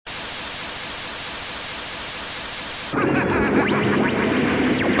Good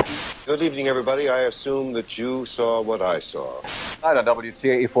evening, everybody. I assume that you saw what I saw. Tonight on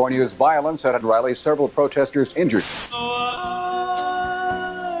WTAE4 News, violence at a rally, several protesters injured.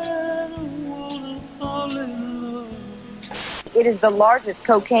 It is the largest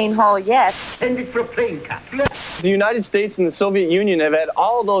cocaine haul yet. The United States and the Soviet Union have had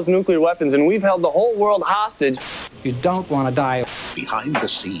all those nuclear weapons, and we've held the whole world hostage. You don't want to die. Behind the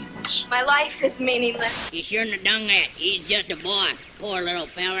scenes. My life is meaningless. He shouldn't have done that. He's just a boy. Poor little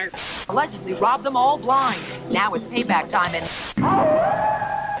feller. Allegedly robbed them all blind. Now it's payback time and...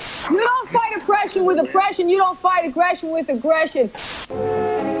 You don't fight oppression with oppression. You don't fight aggression with aggression.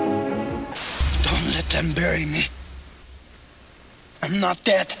 Don't let them bury me. I'm not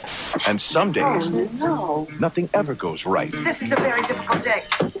dead. And some days, nothing ever goes right. This is a very difficult day.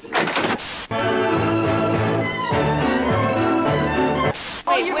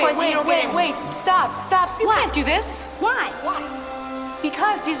 Wait. Stop. You can't do this. Why?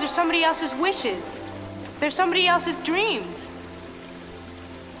 Because these are somebody else's wishes. They're somebody else's dreams.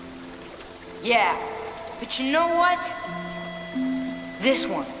 Yeah, but you know what? This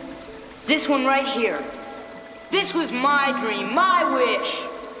one right here. This was my dream, my wish.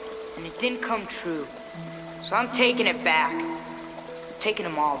 And it didn't come true. So I'm taking it back. I'm taking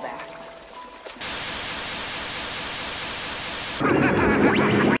them all back.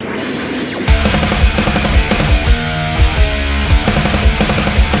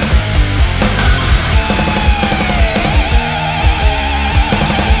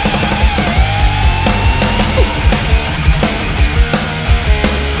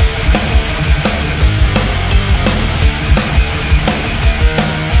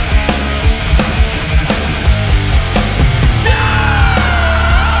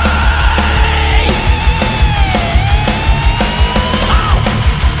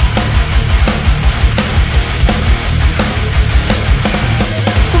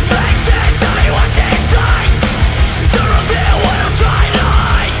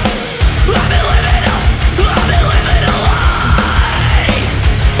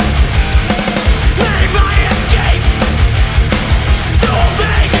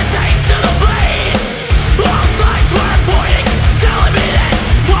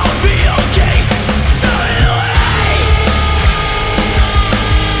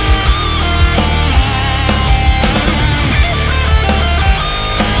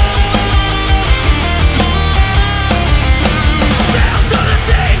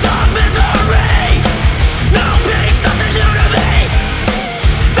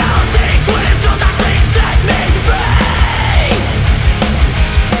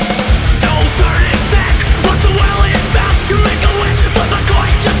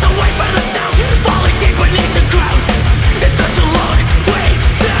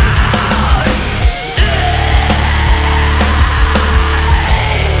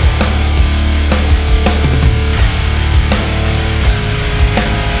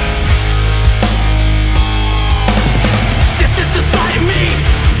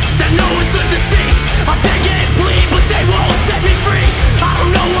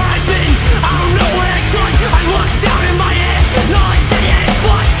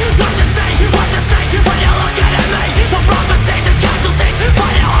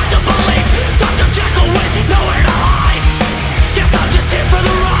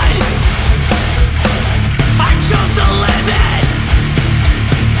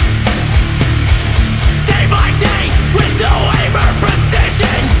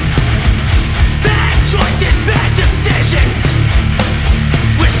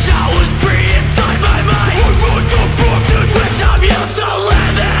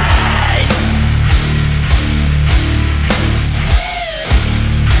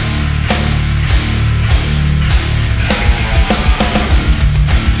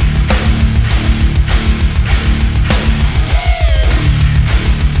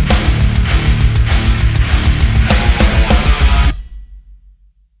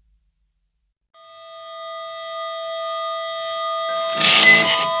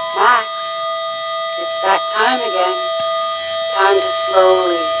 Max, it's that time again. Time to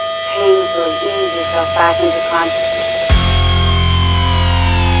slowly, painfully ease yourself back into consciousness.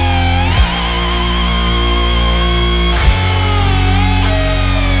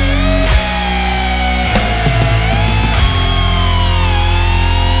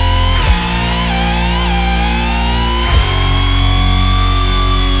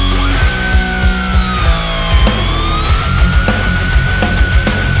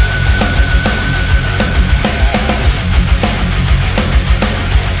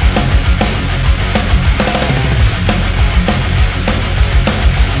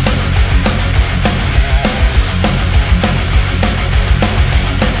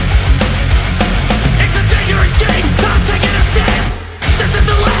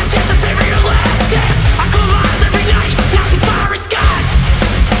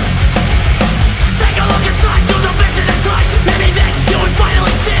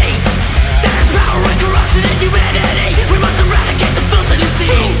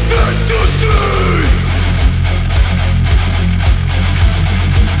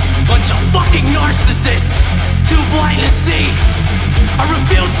 narcissist, too blind to see. I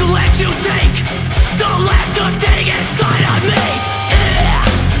refuse to let you take the last good thing inside of me.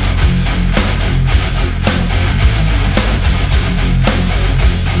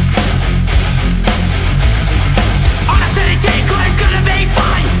 Honesty decline's gonna be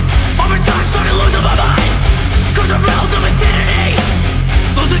fine. Over time started losing my mind. Cause of realms of insanity,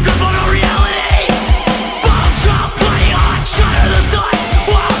 losing grip on our reality. Bombs drop, bloody hot, shatter the thought.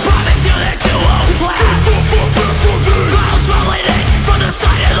 Well, I promise you that you won't last. Clouds rolling in from the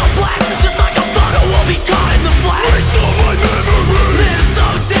side of the blast. Just like a photo will be caught in the flash. Erase all my memories. Live so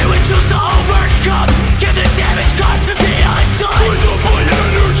dead we choose to overcome. Give the damage caused be undone. Drained up my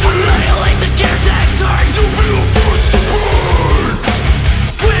energy. Annihilate the gears that turn. You'll be the first to burn.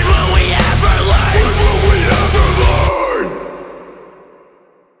 When will we ever learn? When will we ever learn?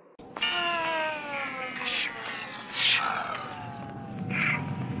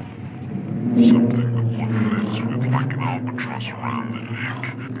 Something that one lives with like an albatross around the neck.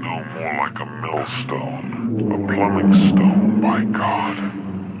 No more like a millstone. A plumbing stone, by God.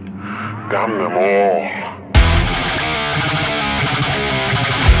 Damn them all.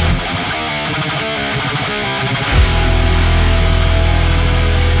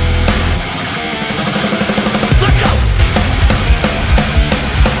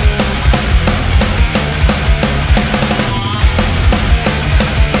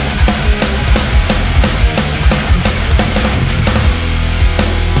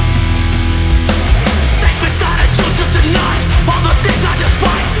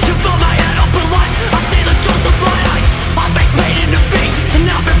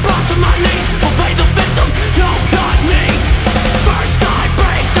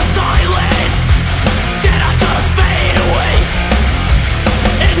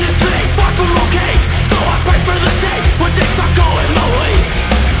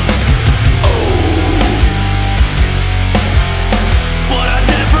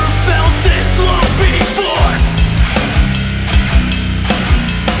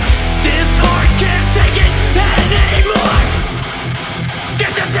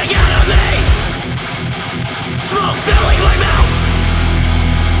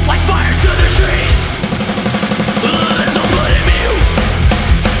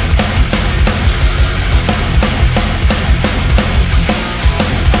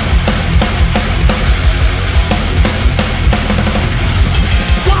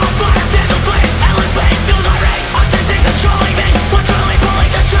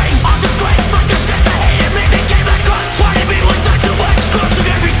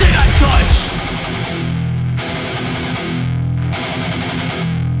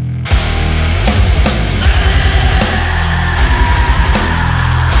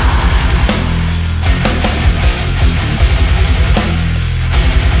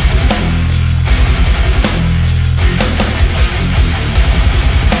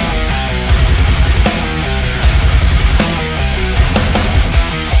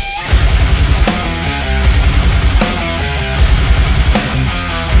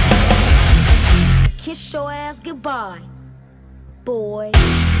 Goodbye, boy.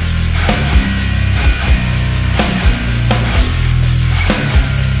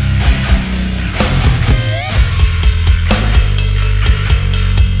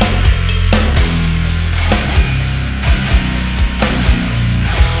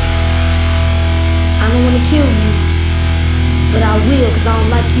 I don't want to kill you, but I will, 'cause I don't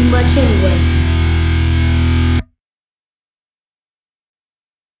like you much anyway.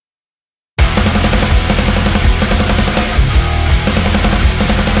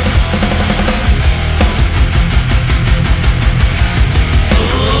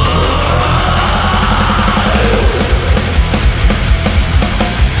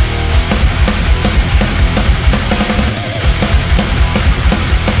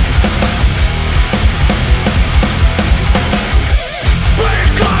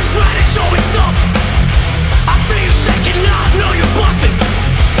 Show me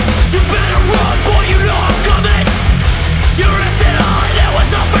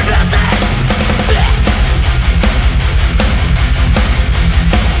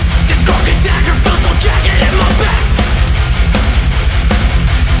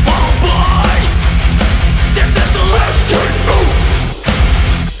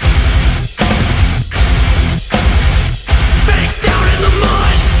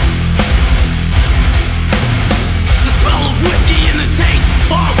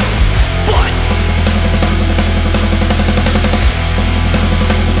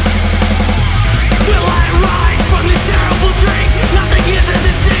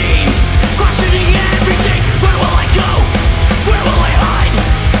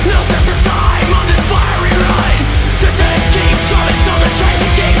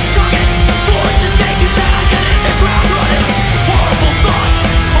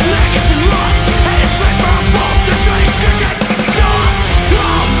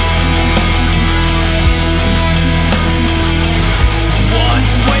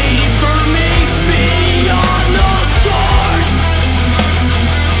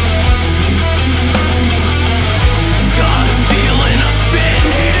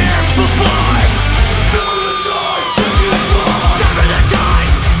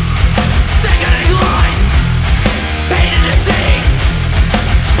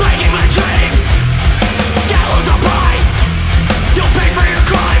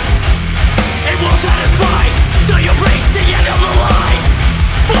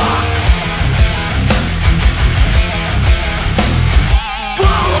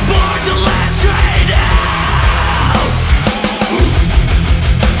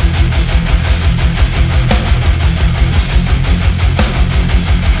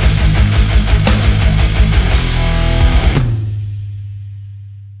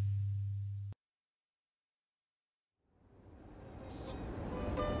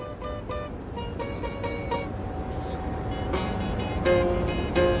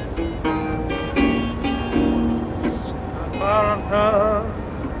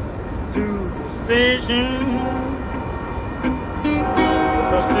station,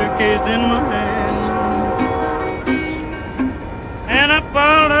 with a suitcase in my hand, and I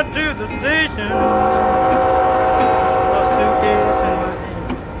followed her to the station, with a suitcase in my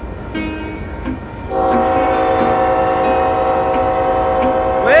hand.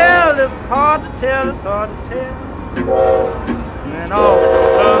 Well, it's hard to tell, it's hard to tell, and all the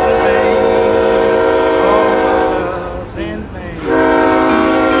love's in vain, all the love's in vain.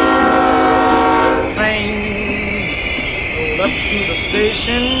 Train rolled up to the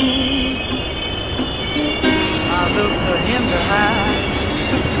station,